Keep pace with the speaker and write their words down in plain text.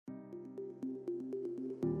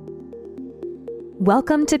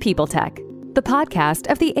Welcome to People Tech, the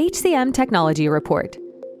podcast of the HCM Technology Report.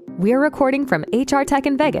 We're recording from HR Tech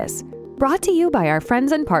in Vegas, brought to you by our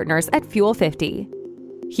friends and partners at Fuel 50.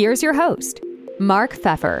 Here's your host, Mark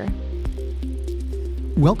Pfeffer.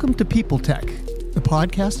 Welcome to People Tech, the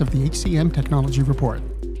podcast of the HCM Technology Report.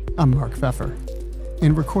 I'm Mark Pfeffer,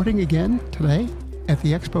 and recording again today at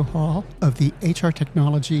the Expo Hall of the HR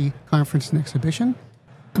Technology Conference and Exhibition.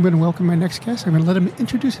 I'm going to welcome my next guest. I'm going to let him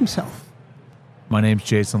introduce himself. My name's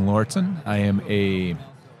Jason Lauritsen. I am a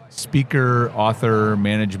speaker, author,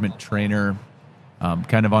 management trainer,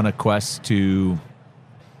 kind of on a quest to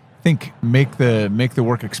make the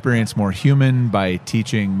work experience more human by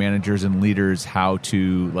teaching managers and leaders how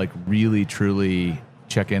to really truly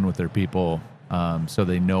check in with their people, so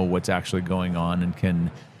they know what's actually going on and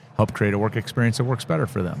can help create a work experience that works better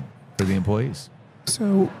for them, for the employees.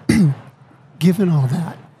 So, given all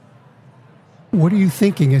that, what are you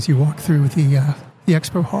thinking as you walk through the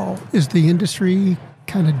Expo Hall? Is the industry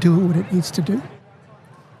kind of doing what it needs to do?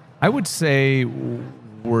 I would say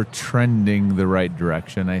we're trending the right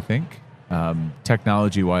direction, I think.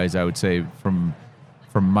 Technology-wise, I would say from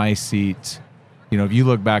my seat, if you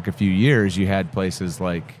look back a few years, you had places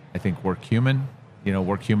like, I think, WorkHuman.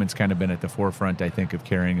 WorkHuman's kind of been at the forefront, I think, of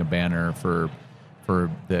carrying a banner for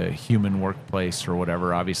the human workplace or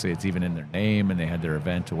whatever. Obviously, it's even in their name, and they had their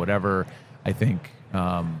event or whatever. I think,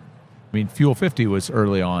 Fuel 50 was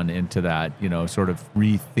early on into that, sort of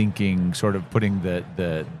rethinking, sort of putting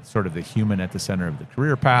the human at the center of the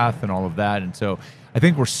career path and all of that. And so I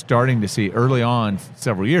think we're starting to see early on,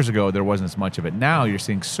 several years ago, there wasn't as much of it. Now you're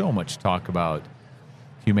seeing so much talk about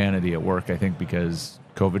humanity at work, I think, because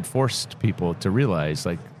COVID forced people to realize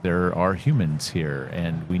there are humans here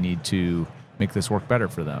and we need to make this work better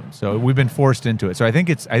for them. So we've been forced into it. So I think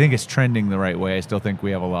it's trending the right way. I still think we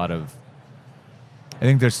have I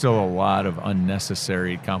think there's still a lot of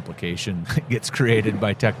unnecessary complication that gets created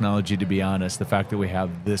by technology, to be honest. The fact that we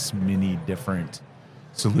have this many different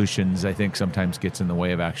solutions, I think, sometimes gets in the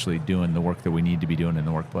way of actually doing the work that we need to be doing in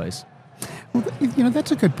the workplace. Well,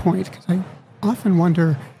 that's a good point, because I often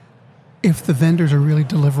wonder if the vendors are really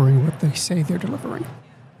delivering what they say they're delivering.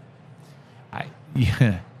 I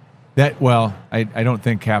don't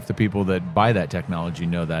think half the people that buy that technology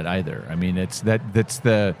know that either. I mean, that's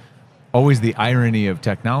always the irony of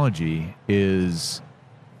technology is,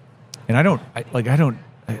 and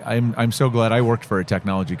I'm so glad I worked for a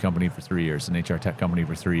technology company for 3 years, an HR tech company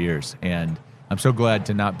for 3 years, and I'm so glad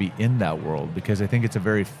to not be in that world, because I think it's a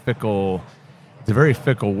very fickle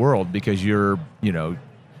world, because you're,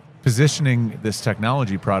 positioning this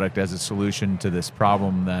technology product as a solution to this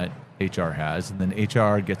problem that HR has, and then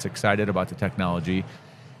HR gets excited about the technology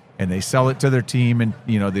and they sell it to their team and,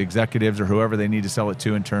 the executives or whoever they need to sell it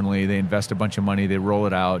to internally. They invest a bunch of money, they roll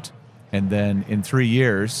it out, and then in 3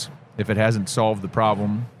 years, if it hasn't solved the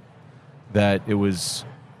problem that it was,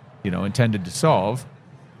 intended to solve,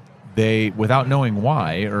 they, without knowing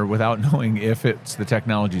why or without knowing if it's the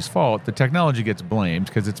technology's fault, the technology gets blamed,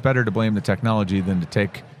 because it's better to blame the technology than to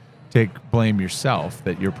take blame yourself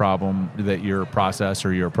that your problem, that your process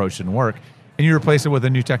or your approach didn't work, and you replace it with a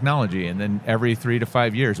new technology. And then every 3 to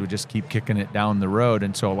 5 years, we just keep kicking it down the road.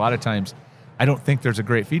 And so a lot of times, I don't think there's a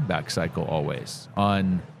great feedback cycle always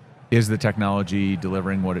on, is the technology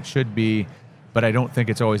delivering what it should be? But I don't think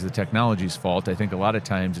it's always the technology's fault. I think a lot of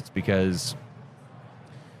times it's because,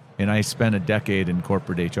 and I spent a decade in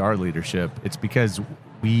corporate HR leadership, it's because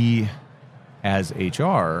we as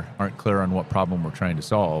HR aren't clear on what problem we're trying to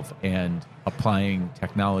solve and applying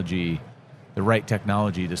technology, the right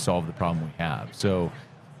technology, to solve the problem we have. So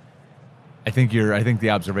I think the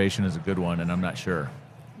observation is a good one, and I'm not sure.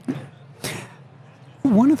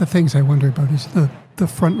 One of the things I wonder about is the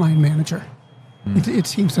frontline manager. It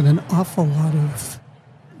seems that an awful lot of,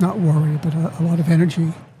 not worry, but a lot of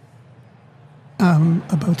energy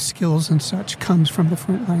about skills and such comes from the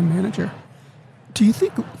frontline manager. Do you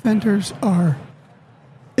think vendors are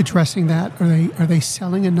addressing that? Are they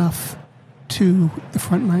selling enough to the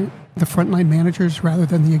frontline managers rather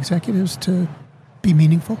than the executives to be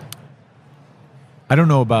meaningful? I don't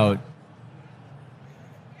know about.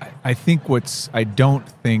 I don't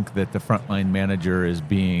think that the frontline manager is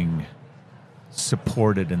being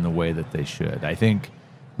supported in the way that they should. I think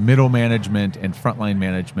middle management and frontline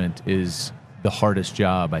management is the hardest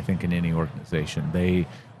job, I think, in any organization. They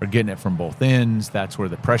are getting it from both ends. That's where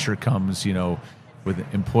the pressure comes,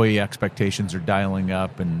 with employee expectations are dialing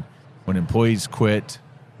up, and when employees quit,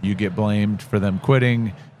 you get blamed for them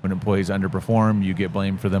quitting. When employees underperform, you get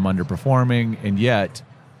blamed for them underperforming, and yet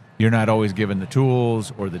you're not always given the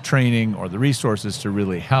tools or the training or the resources to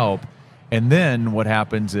really help. And then what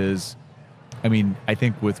happens is I mean, I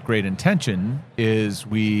think with great intention is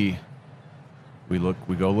we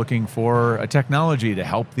go looking for a technology to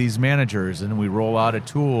help these managers, and we roll out a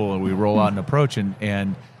tool, and we roll out an approach,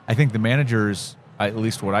 and I think the managers, at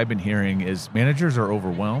least what I've been hearing, is managers are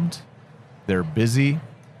overwhelmed, they're busy,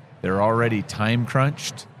 they're already time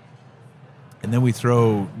crunched, and then we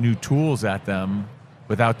throw new tools at them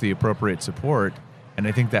without the appropriate support, and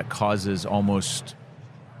I think that almost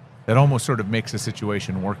sort of makes the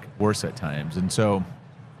situation worse at times. And so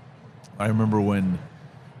I remember when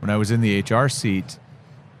I was in the HR seat,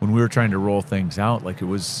 when we were trying to roll things out, like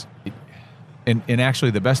and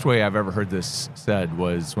actually the best way I've ever heard this said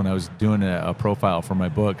was when I was doing a profile for my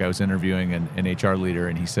book. I was interviewing an HR leader,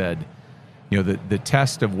 and he said, the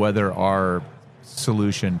test of whether our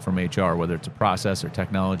solution from HR, whether it's a process or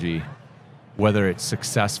technology, whether it's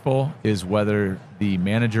successful is whether the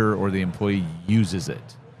manager or the employee uses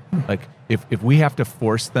it. Like if we have to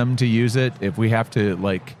force them to use it, if we have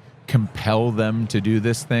to compel them to do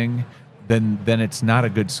this thing, then it's not a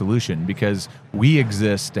good solution, because we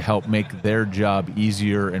exist to help make their job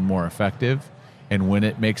easier and more effective. And when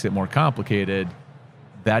it makes it more complicated,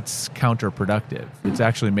 that's counterproductive. It's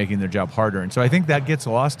actually making their job harder. And so I think that gets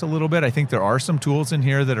lost a little bit. I think there are some tools in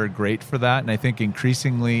here that are great for that. And I think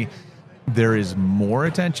increasingly there is more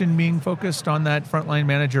attention being focused on that frontline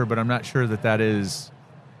manager, but I'm not sure that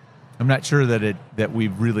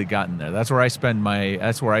we've really gotten there. That's where I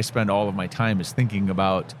spend all of my time, is thinking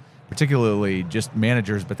about particularly just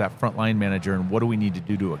managers, but that frontline manager, and what do we need to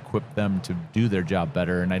do to equip them to do their job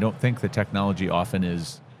better. And I don't think the technology often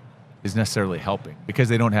is necessarily helping, because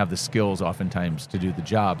they don't have the skills oftentimes to do the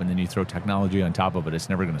job. And then you throw technology on top of it, it's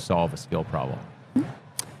never going to solve a skill problem.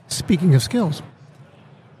 Speaking of skills,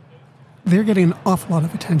 they're getting an awful lot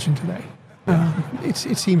of attention today. It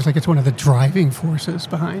seems like it's one of the driving forces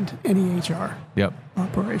behind any HR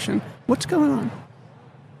operation. What's going on?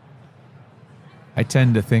 I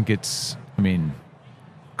tend to think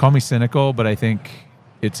call me cynical, but I think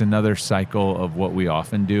it's another cycle of what we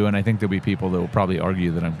often do. And I think there'll be people that will probably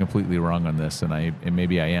argue that I'm completely wrong on this, and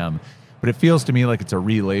maybe I am. But it feels to me like it's a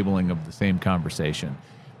relabeling of the same conversation.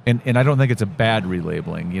 And I don't think it's a bad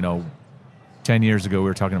relabeling. 10 years ago, we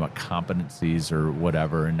were talking about competencies or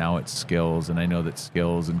whatever, and now it's skills. And I know that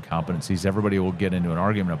skills and competencies, everybody will get into an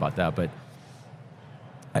argument about that, but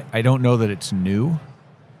I don't know that it's new,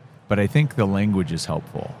 but I think the language is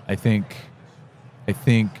helpful. I think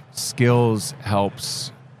skills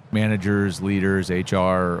helps managers, leaders,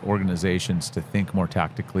 HR, organizations to think more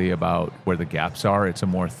tactically about where the gaps are. It's a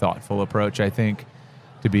more thoughtful approach, I think,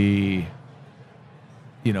 to be,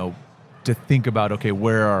 to think about, okay,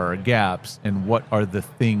 where are our gaps and what are the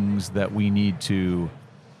things that we need to,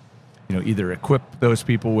 either equip those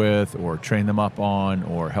people with or train them up on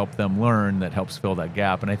or help them learn that helps fill that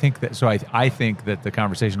gap. And I think that, I think that the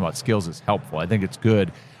conversation about skills is helpful. I think it's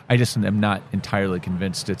good. I just am not entirely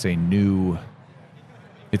convinced it's as new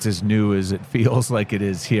as it feels like it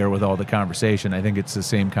is here with all the conversation. I think it's the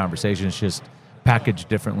same conversation. It's just packaged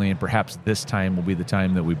differently, and perhaps this time will be the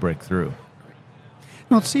time that we break through.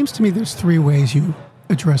 Well, it seems to me there's three ways you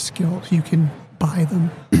address skills. You can buy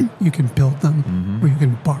them, you can build them, or you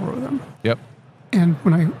can borrow them. Yep. And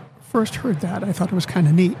when I first heard that, I thought it was kind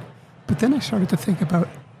of neat. But then I started to think about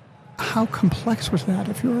how complex was that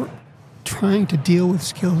if you're trying to deal with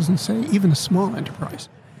skills in, say, even a small enterprise.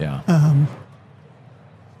 Yeah.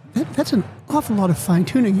 That's an awful lot of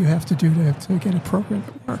fine-tuning you have to do to get a program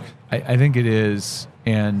that works. I think it is.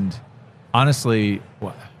 And honestly,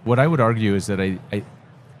 what I would argue is that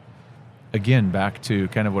again, back to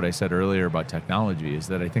kind of what I said earlier about technology, is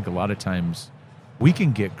that I think a lot of times we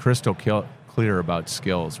can get crystal clear about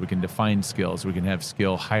skills. We can define skills. We can have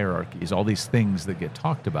skill hierarchies, all these things that get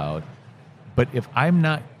talked about. But if I'm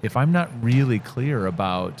not really clear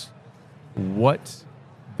about what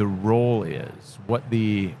the role is, what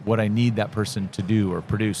I need that person to do or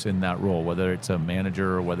produce in that role, whether it's a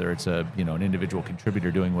manager or whether it's an individual contributor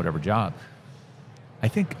doing whatever job, I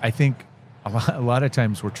think a lot of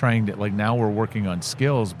times we're trying to, now we're working on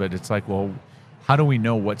skills, but it's like, well, how do we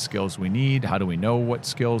know what skills we need? How do we know what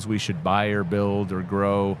skills we should buy or build or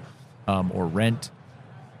grow or rent?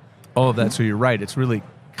 All of that. So you're right. It's really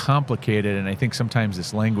complicated. And I think sometimes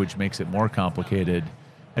this language makes it more complicated,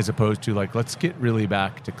 as opposed to let's get really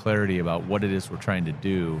back to clarity about what it is we're trying to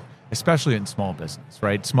do, especially in small business,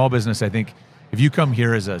 right? Small business, I think if you come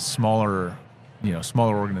here as a smaller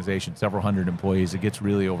organization, several hundred employees, it gets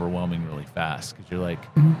really overwhelming really fast, because you're like,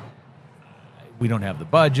 we don't have the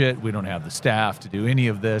budget, we don't have the staff to do any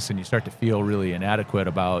of this, and you start to feel really inadequate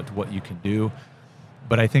about what you can do.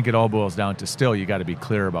 But I think it all boils down to still, you got to be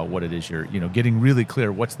clear about what it is you're, getting really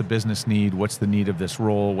clear. What's the business need? What's the need of this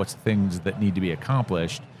role? What's the things that need to be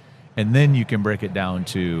accomplished? And then you can break it down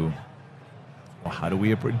to, well, how do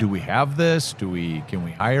we have this? Can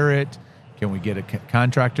we hire it? Can we get a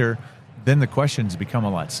contractor? Then the questions become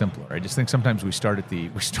a lot simpler. I just think sometimes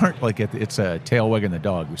it's a tail wagging the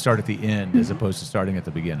dog. We start at the end as opposed to starting at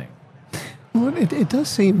the beginning. Well, it does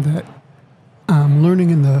seem that learning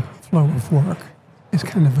in the flow of work is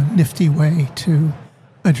kind of a nifty way to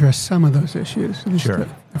address some of those issues, at least Sure.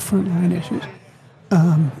 the frontline issues.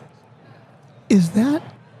 Is that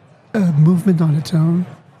a movement on its own,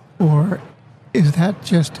 or is that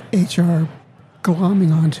just HR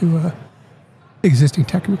glomming onto a existing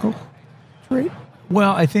technical trait?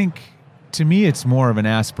 Well, I think to me it's more of an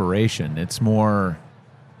aspiration. It's more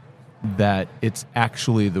that it's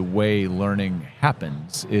actually the way learning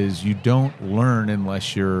happens. Is you don't learn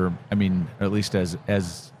unless at least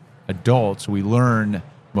as adults, we learn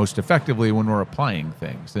most effectively when we're applying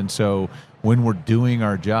things. And so when we're doing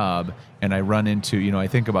our job, and I run into, I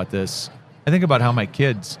think about this, I think about how my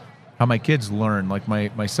kids learn. Like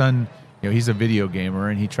my son, he's a video gamer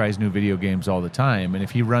and he tries new video games all the time. And if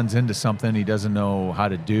he runs into something he doesn't know how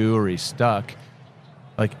to do, or he's stuck,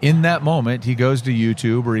 like in that moment, he goes to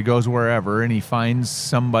YouTube or he goes wherever and he finds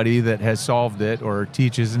somebody that has solved it or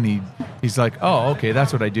teaches, and he's like, oh, okay,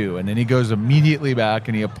 that's what I do. And then he goes immediately back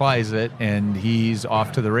and he applies it and he's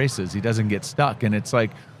off to the races. He doesn't get stuck. And it's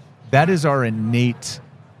like, that is our innate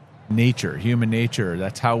nature, human nature.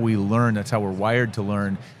 That's how we learn. That's how we're wired to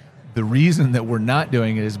learn. The reason that we're not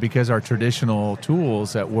doing it is because our traditional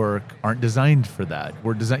tools at work aren't designed for that.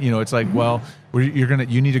 We're designed, it's like, well,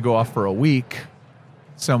 you need to go off for a week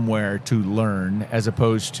somewhere to learn, as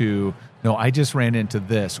opposed to, no, I just ran into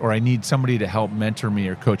this, or I need somebody to help mentor me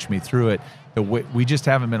or coach me through it. We just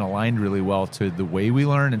haven't been aligned really well to the way we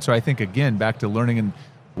learn. And so I think, again, back to learning in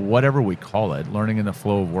whatever we call it, learning in the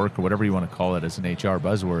flow of work, or whatever you want to call it as an HR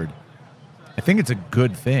buzzword, I think it's a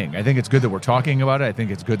good thing. I think it's good that we're talking about it. I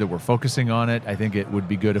think it's good that we're focusing on it. I think it would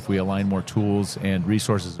be good if we align more tools and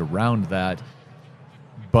resources around that.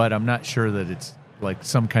 But I'm not sure that it's like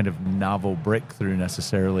some kind of novel breakthrough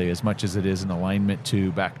necessarily, as much as it is an alignment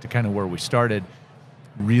to back to kind of where we started,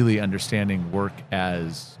 really understanding work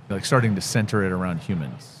as like starting to center it around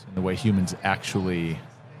humans and the way humans actually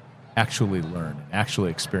learn and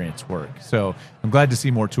actually experience work. So I'm glad to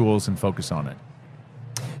see more tools and focus on it.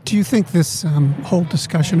 Do you think this whole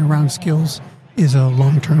discussion around skills is a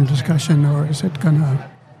long-term discussion, or is it going to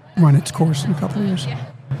run its course in a couple of years?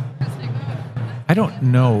 I don't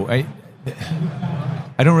know. I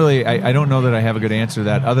don't know that I have a good answer to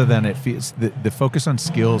that, other than it feels the focus on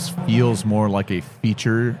skills feels more like a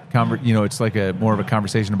feature. It's like more of a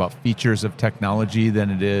conversation about features of technology than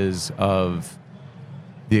it is of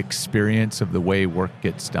the experience of the way work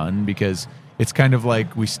gets done, because it's kind of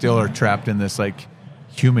like we still are trapped in this like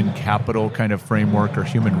human capital kind of framework, or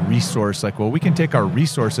human resource. Like, well, we can take our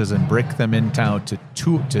resources and break them into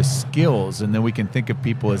to skills, and then we can think of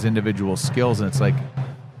people as individual skills. And it's like,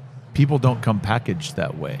 people don't come packaged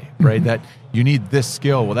that way, right? Mm-hmm. That you need this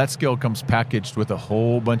skill. Well, that skill comes packaged with a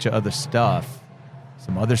whole bunch of other stuff,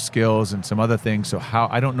 some other skills and some other things. So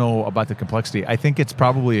I don't know about the complexity. I think it's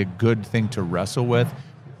probably a good thing to wrestle with.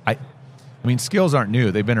 I mean, skills aren't new.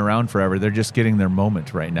 They've been around forever. They're just getting their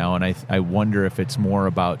moment right now. And I wonder if it's more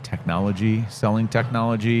about technology, selling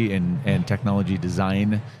technology and technology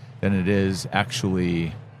design, than it is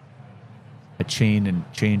actually a change in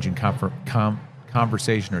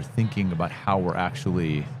conversation or thinking about how we're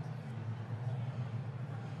actually,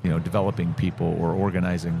 developing people or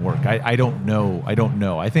organizing work. I don't know.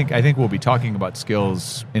 I think we'll be talking about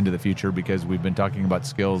skills into the future, because we've been talking about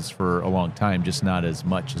skills for a long time, just not as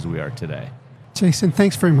much as we are today. Jason,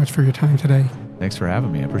 thanks very much for your time today. Thanks for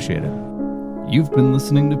having me. I appreciate it. You've been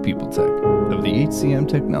listening to People Tech of the HCM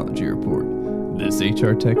Technology Report. This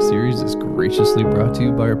HR Tech series is graciously brought to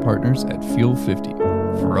you by our partners at Fuel 50.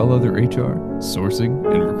 For all other HR,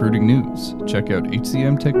 sourcing, and recruiting news, check out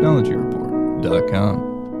hcmtechnologyreport.com.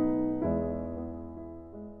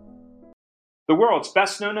 The world's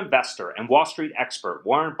best-known investor and Wall Street expert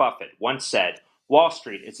Warren Buffett once said, "Wall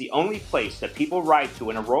Street is the only place that people ride to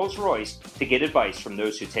in a Rolls-Royce to get advice from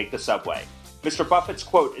those who take the subway." Mr. Buffett's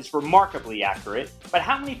quote is remarkably accurate, but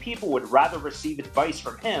how many people would rather receive advice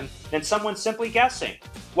from him than someone simply guessing?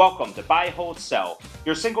 Welcome to Buy, Hold, Sell,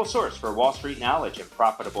 your single source for Wall Street knowledge and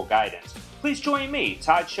profitable guidance. Please join me,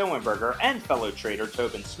 Todd Schoenberger, and fellow trader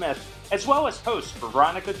Tobin Smith, as well as host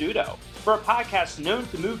Veronica Dudo, for a podcast known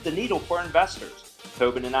to move the needle for investors.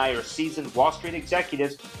 Tobin and I are seasoned Wall Street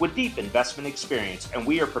executives with deep investment experience, and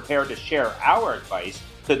we are prepared to share our advice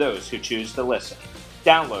to those who choose to listen.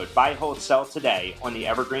 Download Buy, Hold, Sell today on the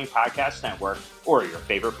Evergreen Podcast Network or your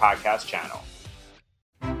favorite podcast channel.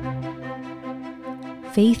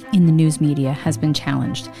 Faith in the news media has been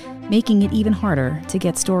challenged, making it even harder to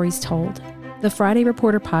get stories told. The Friday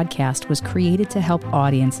Reporter podcast was created to help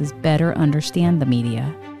audiences better understand the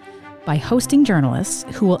media by hosting journalists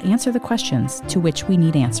who will answer the questions to which we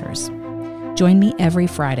need answers. Join me every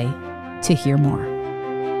Friday to hear more.